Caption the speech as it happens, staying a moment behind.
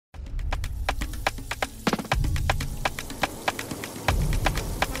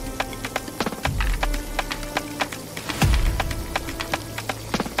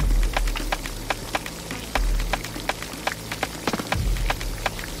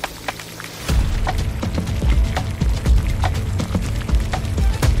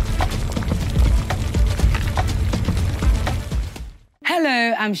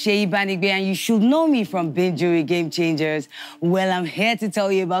I'm Sheyi Banigbe, and you should know me from binging with Game Changers. Well, I'm here to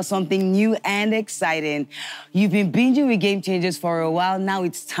tell you about something new and exciting. You've been binging with Game Changers for a while. Now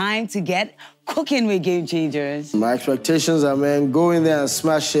it's time to get cooking with Game Changers. My expectations are, man, go in there and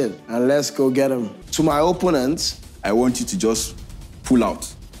smash it, and let's go get them. To my opponents, I want you to just pull out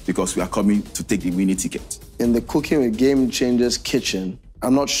because we are coming to take the winning ticket. In the Cooking with Game Changers kitchen,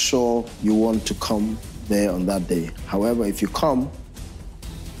 I'm not sure you want to come there on that day. However, if you come,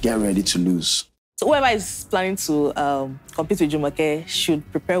 get ready to lose. So whoever is planning to compete with Jumoke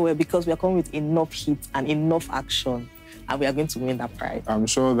should prepare well because we are coming with enough heat and enough action, and we are going to win that prize. I'm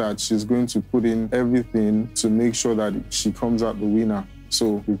sure that she's going to put in everything to make sure that she comes out the winner.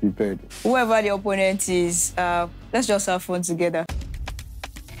 So be prepared. Whoever the opponent is, let's just have fun together.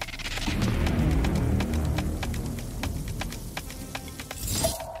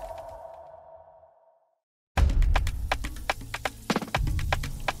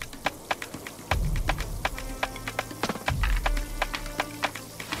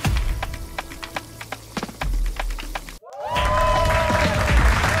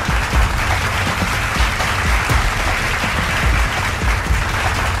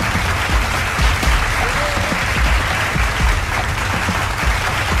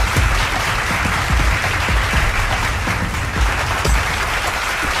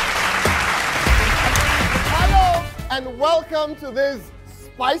 Welcome to this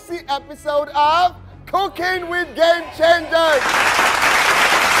spicy episode of Cooking with Game Changers.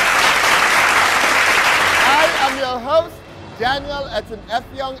 I am your host, Daniel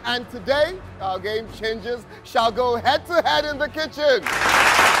Effiong, and today our Game Changers shall go head-to-head in the kitchen.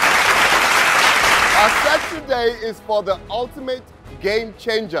 Our set today is for the ultimate game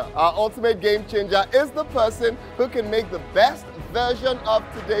changer. Our ultimate game changer is the person who can make the best version of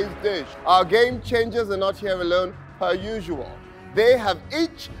today's dish. Our game changers are not here alone. Per usual, they have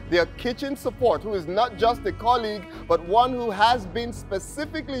each their kitchen support, who is not just a colleague, but one who has been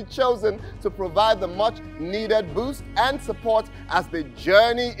specifically chosen to provide the much needed boost and support as they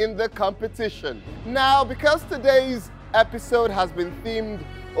journey in the competition. Now, because today's episode has been themed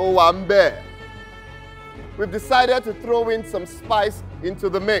Owambe, we've decided to throw in some spice into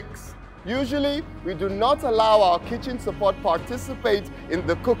the mix. Usually, we do not allow our kitchen support participate in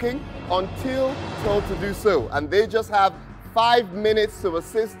the cooking until told to do so, and they just have 5 minutes to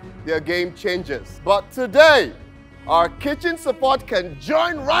assist their game changers. But today, our kitchen support can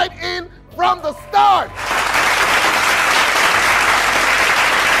join right in from the start.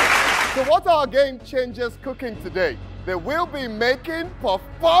 So what are our game changers cooking today? They will be making puff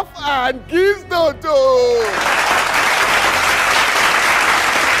puff and geese dodo.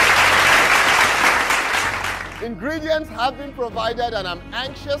 Ingredients have been provided, and I'm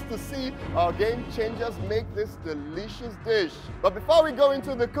anxious to see our game changers make this delicious dish. But before we go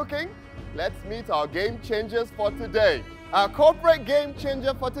into the cooking, let's meet our game changers for today. Our corporate game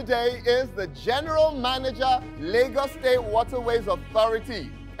changer for today is the General Manager, Lagos State Waterways Authority,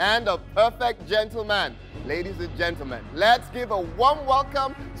 and a perfect gentleman. Ladies and gentlemen, let's give a warm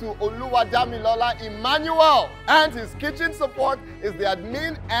welcome to Damilola Emmanuel. And his kitchen support is the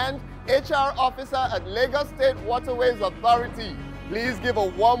admin and HR officer at Lagos State Waterways Authority. Please give a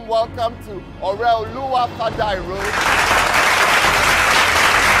warm welcome to Oluwa Fadairo.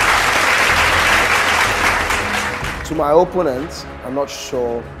 to my opponents, I'm not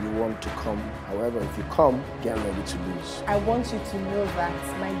sure you want to come. However, if you come, get ready to lose. I want you to know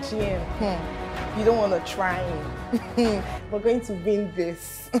that my GM, you don't want to try. We're going to win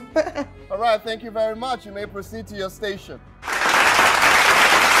this. All right, thank you very much. You may proceed to your station.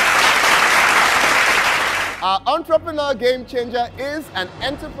 Our entrepreneur game changer is an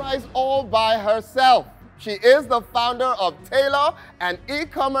enterprise all by herself. She is the founder of Taeillo, an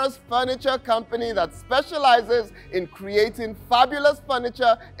e-commerce furniture company that specializes in creating fabulous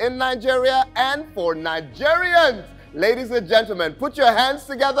furniture in Nigeria and for Nigerians. Ladies and gentlemen, put your hands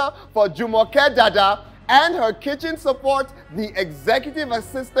together for Jumoke Dada and her kitchen support, the executive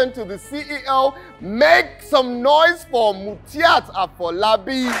assistant to the CEO. Make some noise for Mutiat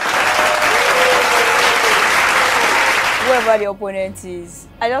Afolabi. Whoever the opponent is,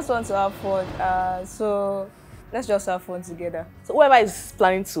 I just want to have fun, so let's just have fun together. So whoever is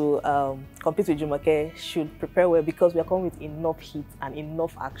planning to compete with Jumoke should prepare well because we are coming with enough heat and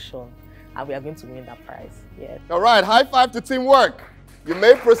enough action, and we are going to win that prize. Yeah. All right, high five to teamwork. You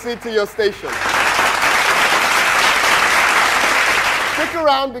may proceed to your station. Stick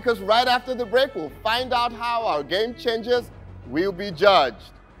around because right after the break, we'll find out how our game changers will be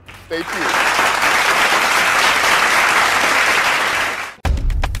judged. Stay tuned.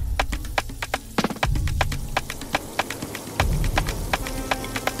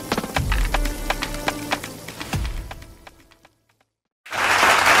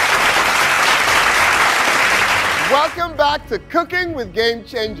 Welcome back to Cooking with Game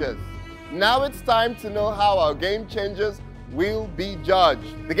Changers. Now it's time to know how our Game Changers will be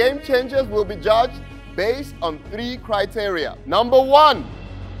judged. The Game Changers will be judged based on 3 criteria. Number 1,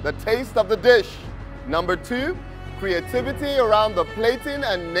 the taste of the dish. Number 2, creativity around the plating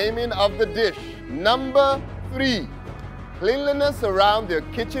and naming of the dish. Number 3, cleanliness around your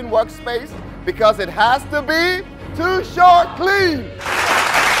kitchen workspace, because it has to be too short clean.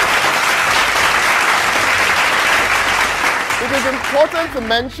 It is important to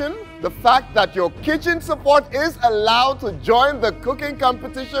mention the fact that your kitchen support is allowed to join the cooking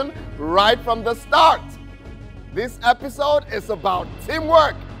competition right from the start. This episode is about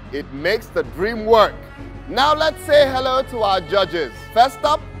teamwork. It makes the dream work. Now let's say hello to our judges. First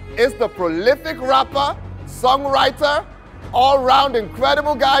up is the prolific rapper, songwriter, all-round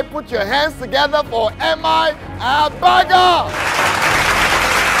incredible guy. Put your hands together for M.I. Abaga.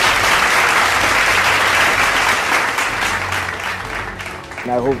 And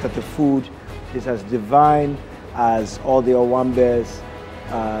I hope that the food is as divine as all the Owambes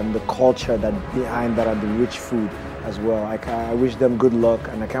and the culture that behind that and the rich food as well. I wish them good luck,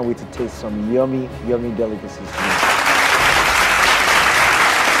 and I can't wait to taste some yummy, yummy delicacies.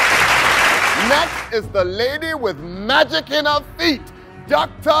 Next is the lady with magic in her feet,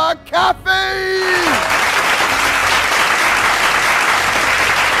 Dr. Kaffy!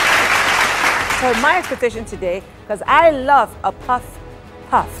 So my expectation today, because I love a puff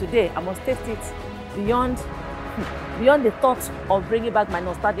today, I must taste it beyond the thought of bringing back my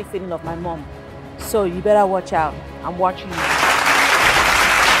nostalgic feeling of my mom. So you better watch out. I'm watching you.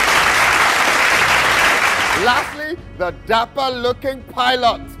 Lastly, the dapper-looking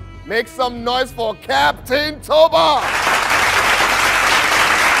pilot. Make some noise for Captain Toba!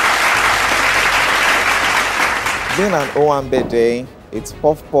 Being an Owambe day, it's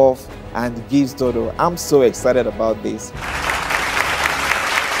puff puff and gives dodo. I'm so excited about this.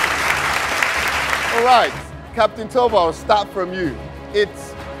 All right, Captain Toba, I'll start from you.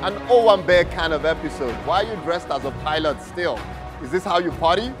 It's an Owambe kind of episode. Why are you dressed as a pilot still? Is this how you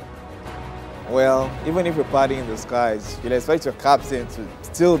party? Well, even if you're partying in the skies, you'll expect your captain to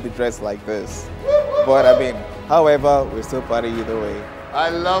still be dressed like this. But I mean, however, we'll still party either way. I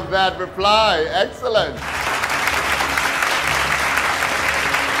love that reply. Excellent.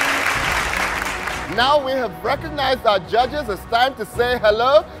 Now we have recognized our judges. It's time to say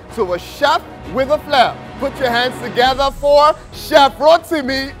hello to a chef with a flair. Put your hands together for Chef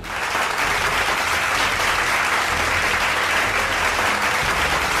Rotimi.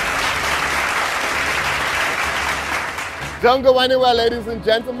 Don't go anywhere, ladies and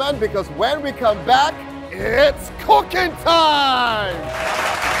gentlemen, because when we come back, it's cooking time!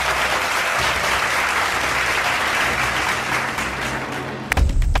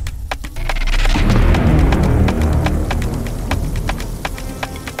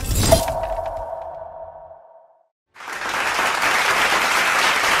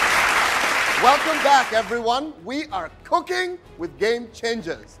 Welcome back, everyone. We are cooking with Game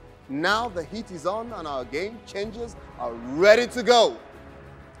Changers. Now the heat is on and our Game Changers are ready to go.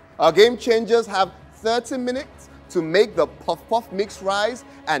 Our Game Changers have 30 minutes to make the puff puff mixed rice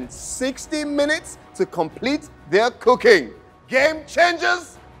and 60 minutes to complete their cooking. Game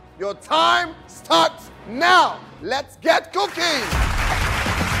Changers, your time starts now. Let's get cooking.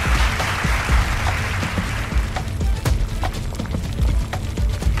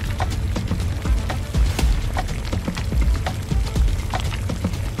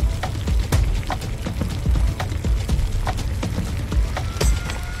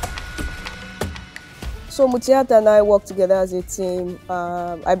 So Mutiata and I worked together as a team.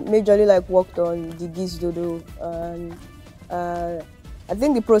 I majorly worked on the geese dodo, and I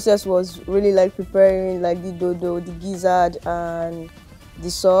think the process was really preparing the dodo, the gizzard, and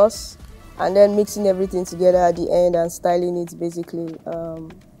the sauce, and then mixing everything together at the end and styling it basically. That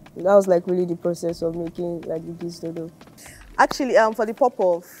was really the process of making the geese dodo. Actually, for the puff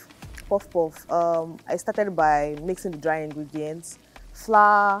puff, I started by mixing the dry ingredients: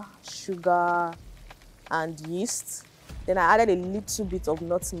 flour, sugar, and yeast. Then I added a little bit of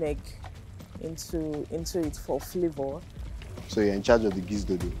nutmeg into it for flavor. So you're in charge of the geese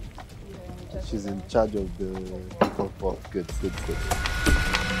dodo? Yeah, she's in charge of the puff puff. Good, good, good.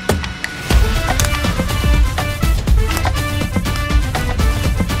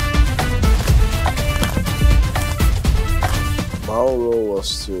 My whole role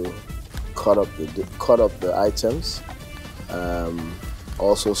was to cut up the items,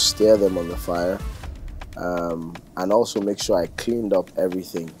 also stir them on the fire, and also make sure I cleaned up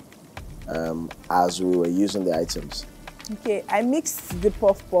everything as we were using the items. Okay, I mixed the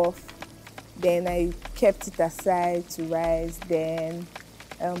puff puff Then I kept it aside to rise. Then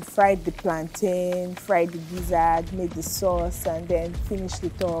fried the plantain, fried the gizzard, made the sauce, and then finished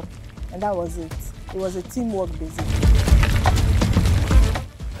it up. And that was it. It was a teamwork basically.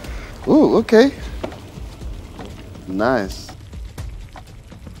 Ooh, okay. Nice.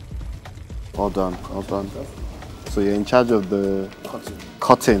 Well done, well done. So you're in charge of the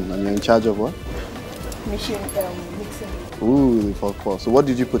cutting, and you're in charge of what? Mixing. Ooh, the pork pork. So what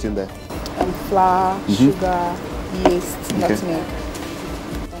did you put in there? Flour, sugar, yeast, nutmeg.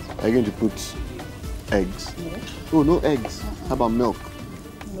 Are you going to put eggs? No. Oh, no eggs. How about milk?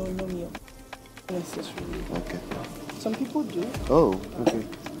 No milk. Necessarily. Okay. Some people do. Oh, okay.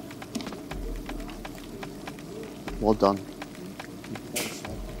 Well done.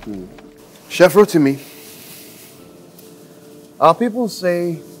 Chef Rotimi, our people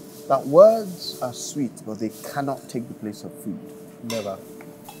say that words are sweet, but they cannot take the place of food. Never.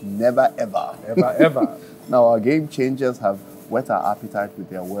 Never, ever. Ever, ever. Now, our game changers have whet our appetite with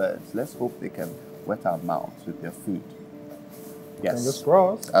their words. Let's hope they can wet our mouths with their food. Yes. Fingers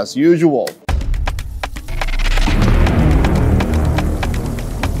crossed. As usual.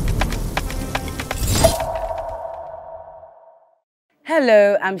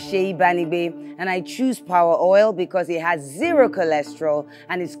 Hello, I'm Shei Banibe, and I choose Power Oil because it has 0 cholesterol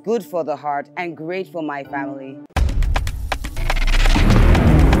and it's good for the heart and great for my family.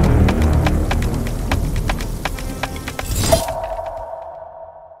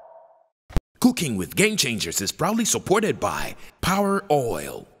 Cooking with GameChangers is proudly supported by Power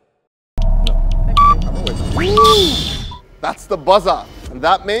Oil. That's the buzzer, and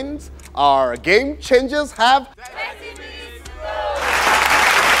that means our game changers have 20 minutes to go.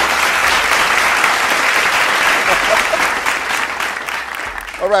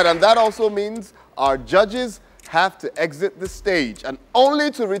 All right, and that also means our judges have to exit the stage and only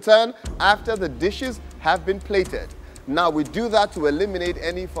to return after the dishes have been plated. Now, we do that to eliminate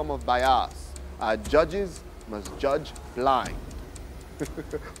any form of bias. Our judges must judge blind.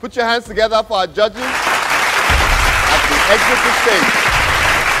 Put your hands together for our judges as we exit the stage.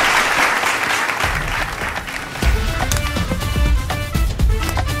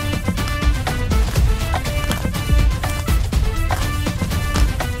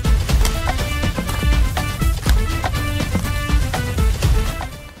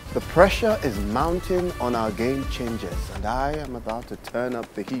 The pressure is mounting on our game changers, and I am about to turn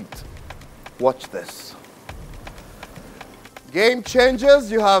up the heat. Watch this. Game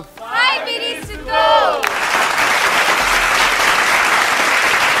changers, you have 5 minutes to go.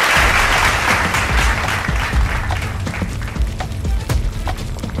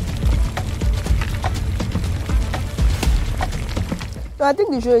 So I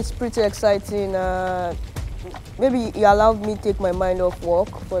think the show is pretty exciting. Maybe it allowed me to take my mind off work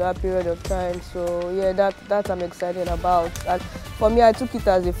for that period of time. So yeah, that I'm excited about. And for me, I took it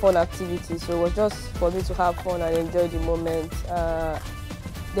as a fun activity. So it was just for me to have fun and enjoy the moment.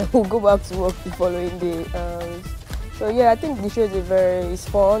 Then we'll go back to work the following day. So yeah, I think the show is it's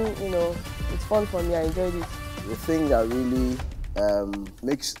fun. You know, it's fun for me. I enjoyed it. The thing that really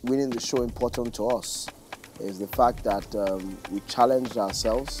makes winning the show important to us is the fact that we challenged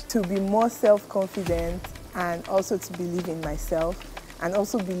ourselves. To be more self-confident and also to believe in myself and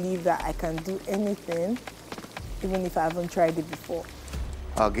also believe that I can do anything even if I haven't tried it before.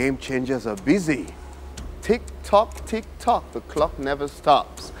 Our game changers are busy. Tick tock, the clock never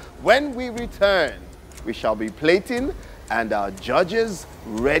stops. When we return, we shall be plating and our judges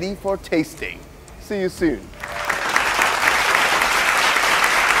ready for tasting. See you soon.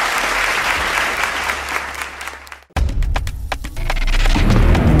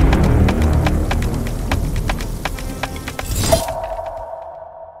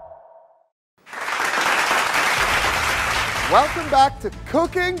 Welcome back to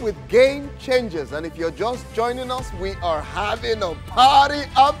Cooking with Game Changers, and if you're just joining us, we are having a party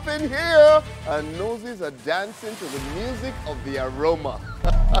up in here, and noses are dancing to the music of the aroma.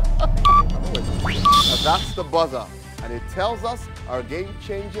 Now that's the buzzer, and it tells us our Game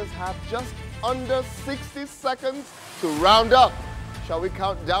Changers have just under 60 seconds to round up. Shall we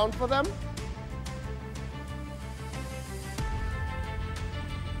count down for them?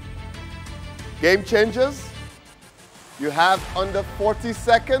 Game Changers, you have under 40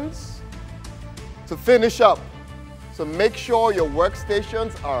 seconds to finish up. So make sure your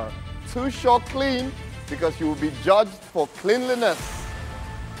workstations are too short clean because you will be judged for cleanliness.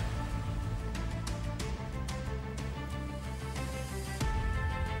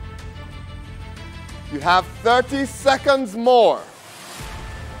 You have 30 seconds more.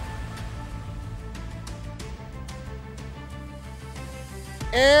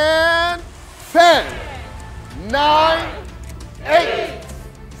 And 10, 9, 8,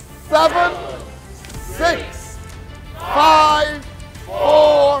 7, 6, 5,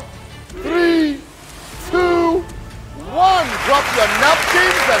 4, 3, 2, 1. Drop your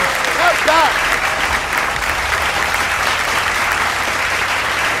napkins and step back.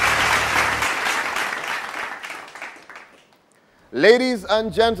 Ladies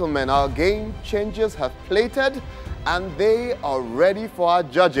and gentlemen, our game changers have plated and they are ready for our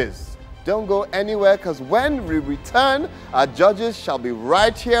judges. Don't go anywhere, because when we return, our judges shall be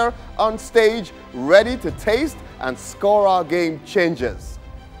right here on stage, ready to taste and score our game changers.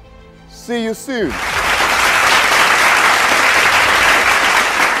 See you soon.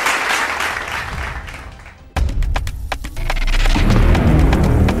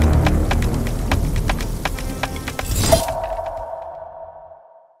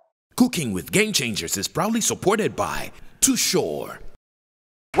 Cooking with Game Changers is proudly supported by To Shore.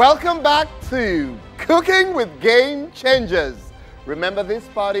 Welcome back to Cooking with Game Changers. Remember, this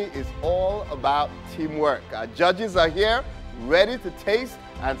party is all about teamwork. Our judges are here, ready to taste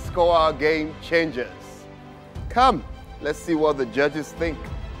and score our game changers. Come, let's see what the judges think.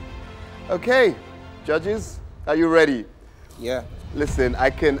 Okay, judges, are you ready? Yeah. Listen, I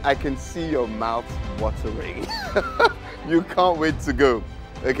can see your mouth watering. You can't wait to go.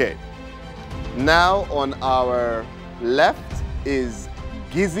 Okay. Now on our left is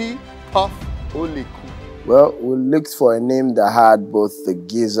Gizzy Puff Oliku. Well, we looked for a name that had both the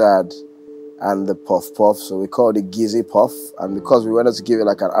gizzard and the puff puff, so we called it Gizzy Puff. And because we wanted to give it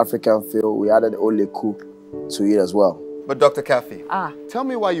like an African feel, we added Oliku to it as well. But Dr. Kaffy, tell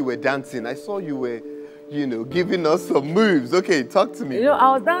me why you were dancing. I saw you were, giving us some moves. Okay, talk to me.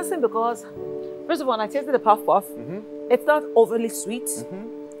 I was dancing because, first of all, I tasted the puff puff. It's not overly sweet.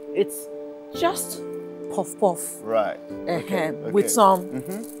 It's just puff puff. Right. Okay. With some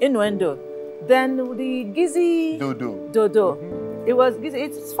innuendo. Then the Gizzy Dodo.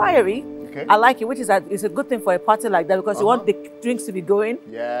 It's fiery. Okay. I like it, which is it's a good thing for a party like that, because you want the drinks to be going.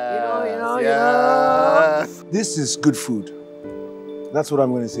 Yes. This is good food. That's what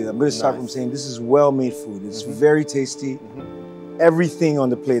I'm going to say. I'm going to start from saying this is well-made food. It's very tasty. Everything on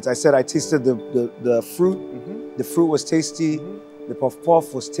the plate. I said I tasted the fruit. The fruit was tasty. The puff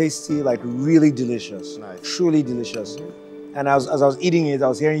puff was tasty, like really delicious. Truly delicious. And as I was eating it, I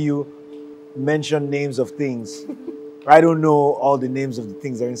was hearing you mention names of things. I don't know all the names of the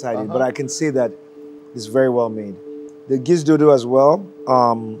things that are inside it, but I can say that it's very well made. The Giz Dodo as well,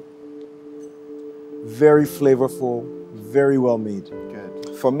 very flavorful, very well made.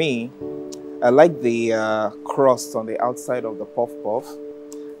 Good. For me, I like the crust on the outside of the puff puff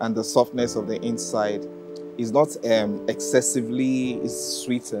and the softness of the inside. It's not excessively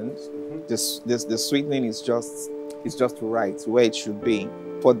sweetened. The sweetening is just right where it should be.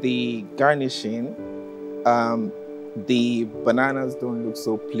 For the garnishing, the bananas don't look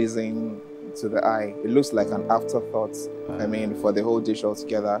so pleasing to the eye. It looks like an afterthought, for the whole dish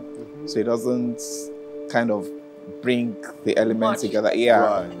altogether. So it doesn't kind of bring the elements together.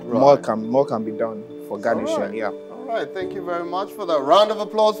 Yeah, more can be done for garnishing. All right, thank you very much for that. Round of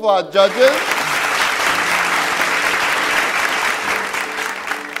applause for our judges.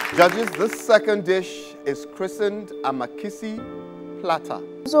 Judges, this second dish is christened Amakisi Platter.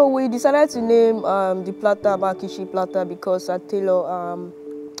 So we decided to name the platter Amakishi Platter because at Taeillo,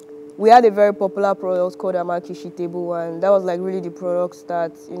 we had a very popular product called Amakishi Table, and that was like really the product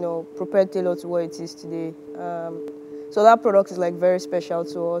that prepared Taeillo to what it is today. So that product is like very special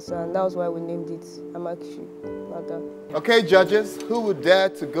to us, and that was why we named it Amakishi Platter. Okay, judges, who would dare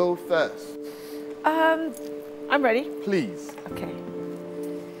to go first? I'm ready. Please.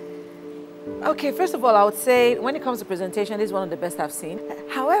 Okay, first of all, I would say when it comes to presentation, this is one of the best I've seen.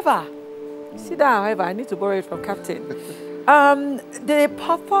 However, I need to borrow it from Captain. The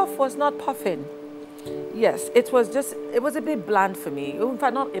puff-puff was not puffing. Yes, it was a bit bland for me. In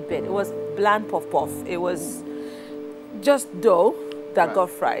fact, not a bit. It was bland puff-puff. It was just dough that got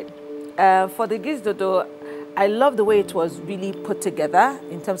fried. For the Giz Dodo, I love the way it was really put together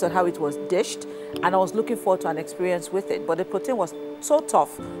in terms of how it was dished, and I was looking forward to an experience with it. But the protein was so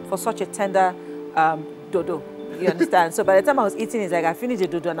tough for such a tender dodo. You understand? So by the time I was eating, it's like I finished the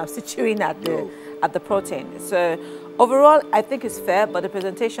dodo and I'm still chewing at the protein. So overall, I think it's fair, but the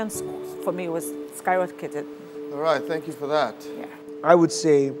presentation for me was skyrocketed. All right, thank you for that. Yeah. I would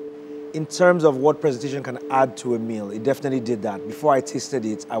say, in terms of what presentation can add to a meal, it definitely did that. Before I tasted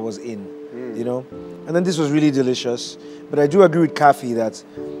it, I was in, And then this was really delicious. But I do agree with Kaffy that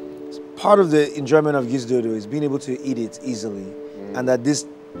part of the enjoyment of Giz Dodo is being able to eat it easily. And that this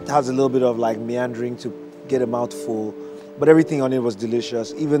has a little bit of like meandering to get a mouthful. but everything on it was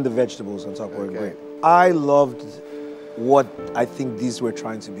delicious. Even the vegetables on top were great. I loved what I think these were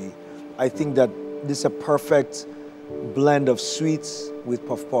trying to be. I think that this is a perfect blend of sweets with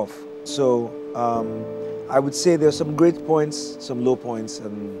puff puff. So I would say there's some great points, some low points,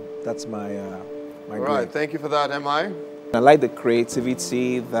 and that's my All right, thank you for that, MI. I like the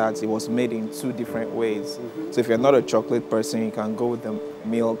creativity that it was made in two different ways. So if you're not a chocolate person, you can go with the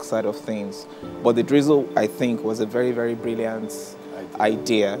milk side of things. But the drizzle, I think, was a very, very brilliant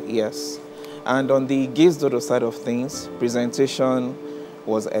idea, yes. And on the Giz Dodo side of things, presentation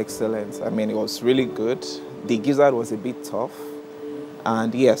was excellent. I mean, it was really good. The gizzard was a bit tough.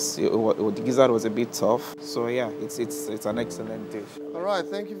 And yes, the gizzard was a bit tough. So yeah, it's an excellent dish. All right,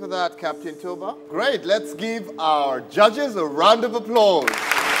 thank you for that, Captain Toba. Great, let's give our judges a round of applause.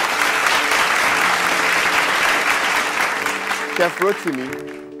 Chef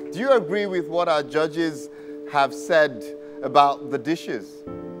Rotimi, do you agree with what our judges have said about the dishes?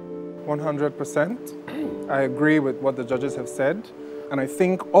 100%. I agree with what the judges have said. And I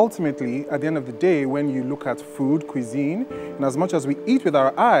think ultimately, at the end of the day, when you look at food, cuisine, and as much as we eat with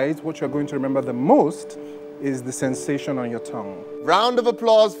our eyes, what you're going to remember the most is the sensation on your tongue. Round of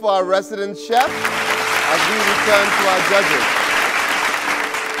applause for our resident chef as we return to our judges.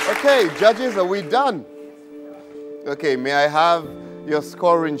 Okay, judges, are we done? Okay, may I have your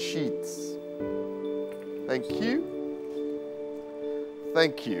scoring sheets? Thank you.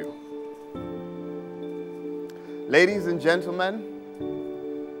 Thank you. Ladies and gentlemen,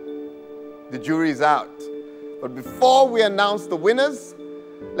 the jury is out. But before we announce the winners,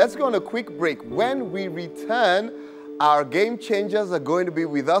 let's go on a quick break. When we return, our game changers are going to be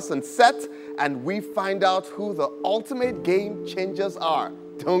with us on set, and we find out who the ultimate game changers are.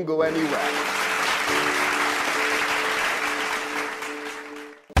 Don't go anywhere.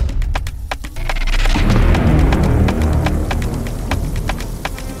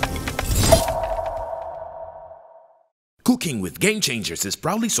 Cooking with Game Changers is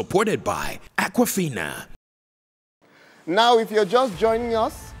proudly supported by Aquafina. Now, if you're just joining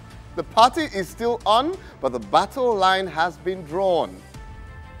us, the party is still on, but the battle line has been drawn.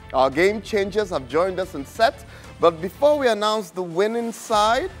 Our game changers have joined us on set, but before we announce the winning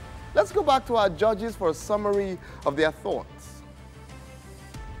side, let's go back to our judges for a summary of their thoughts.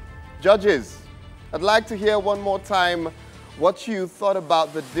 Judges, I'd like to hear one more time what you thought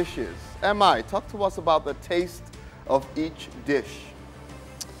about the dishes. MI, talk to us about the taste of each dish.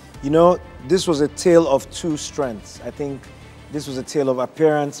 You know, this was a tale of two strengths. I think this was a tale of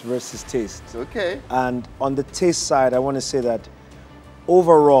appearance versus taste. Okay. And on the taste side, I want to say that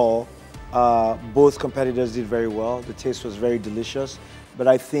overall, both competitors did very well. The taste was very delicious. But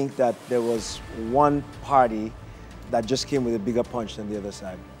I think that there was one party that just came with a bigger punch than the other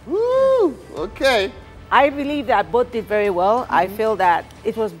side. Woo! Okay. I believe that both did very well. I feel that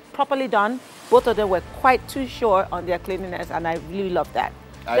it was properly done. Both of them were quite too sure on their cleanliness, and I really love that.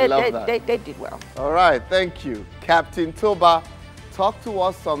 I love that. They did well. All right, thank you. Captain Toba, talk to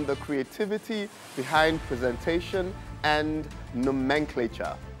us on the creativity behind presentation and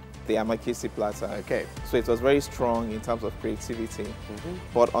nomenclature. The amakisi platter. Okay. So it was very strong in terms of creativity.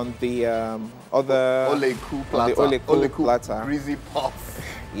 But on the other... Oleku platter. On the Oleku platter. Greasy puff.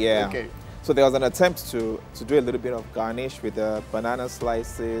 Yeah. Okay. So there was an attempt to do a little bit of garnish with the banana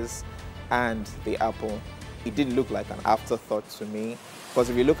slices and the apple. It did look like an afterthought to me, because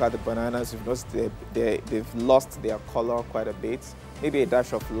if you look at the bananas, you've noticed they've lost their color quite a bit. Maybe a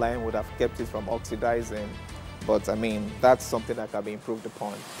dash of lime would have kept it from oxidizing, but I mean, that's something that can be improved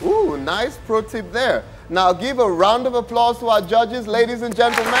upon. Ooh, nice pro tip there. Now give a round of applause to our judges, ladies and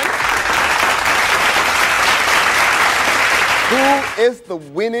gentlemen. Who is the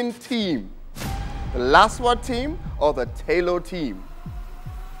winning team? The LASWA team or the Taeillo team?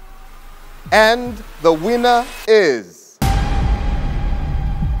 And the winner is...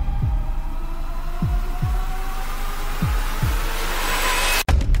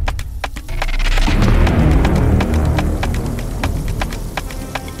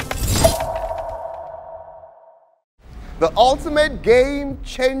 The ultimate game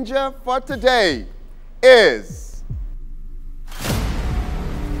changer for today is...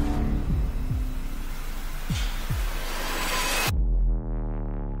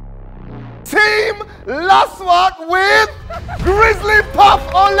 Team LASWA with Grizzly Puff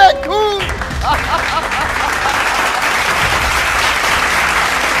Oleku.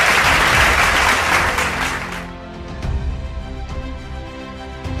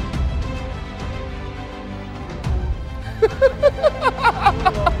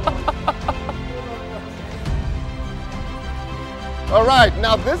 All right,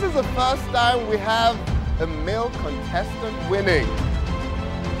 now this is the first time we have a male contestant winning.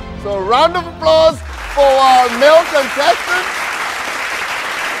 So a round of applause for our male contestant.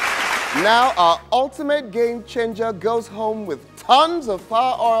 Now our ultimate game changer goes home with tons of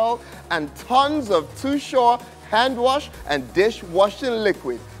power oil and tons of Too Sure hand wash and dishwashing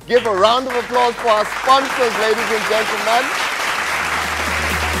liquid. Give a round of applause for our sponsors, ladies and gentlemen.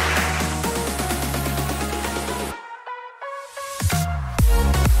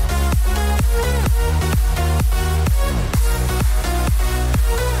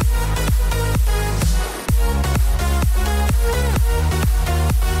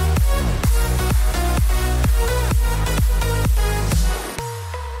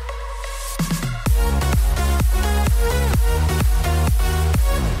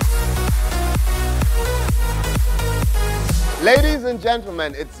 Ladies and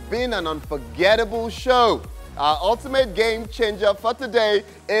gentlemen, it's been an unforgettable show. Our ultimate game changer for today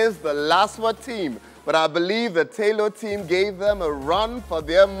is the LASWA team, but I believe the Taeillo team gave them a run for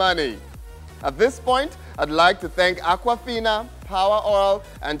their money. At this point, I'd like to thank Aquafina, Power Oil,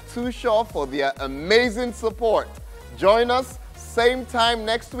 and Too Sure for their amazing support. Join us same time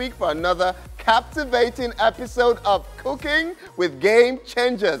next week for another captivating episode of Cooking with Game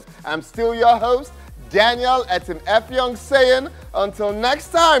Changers. I'm still your host, Daniel Etim Efyong saying, until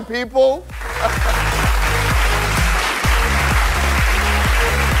next time, people.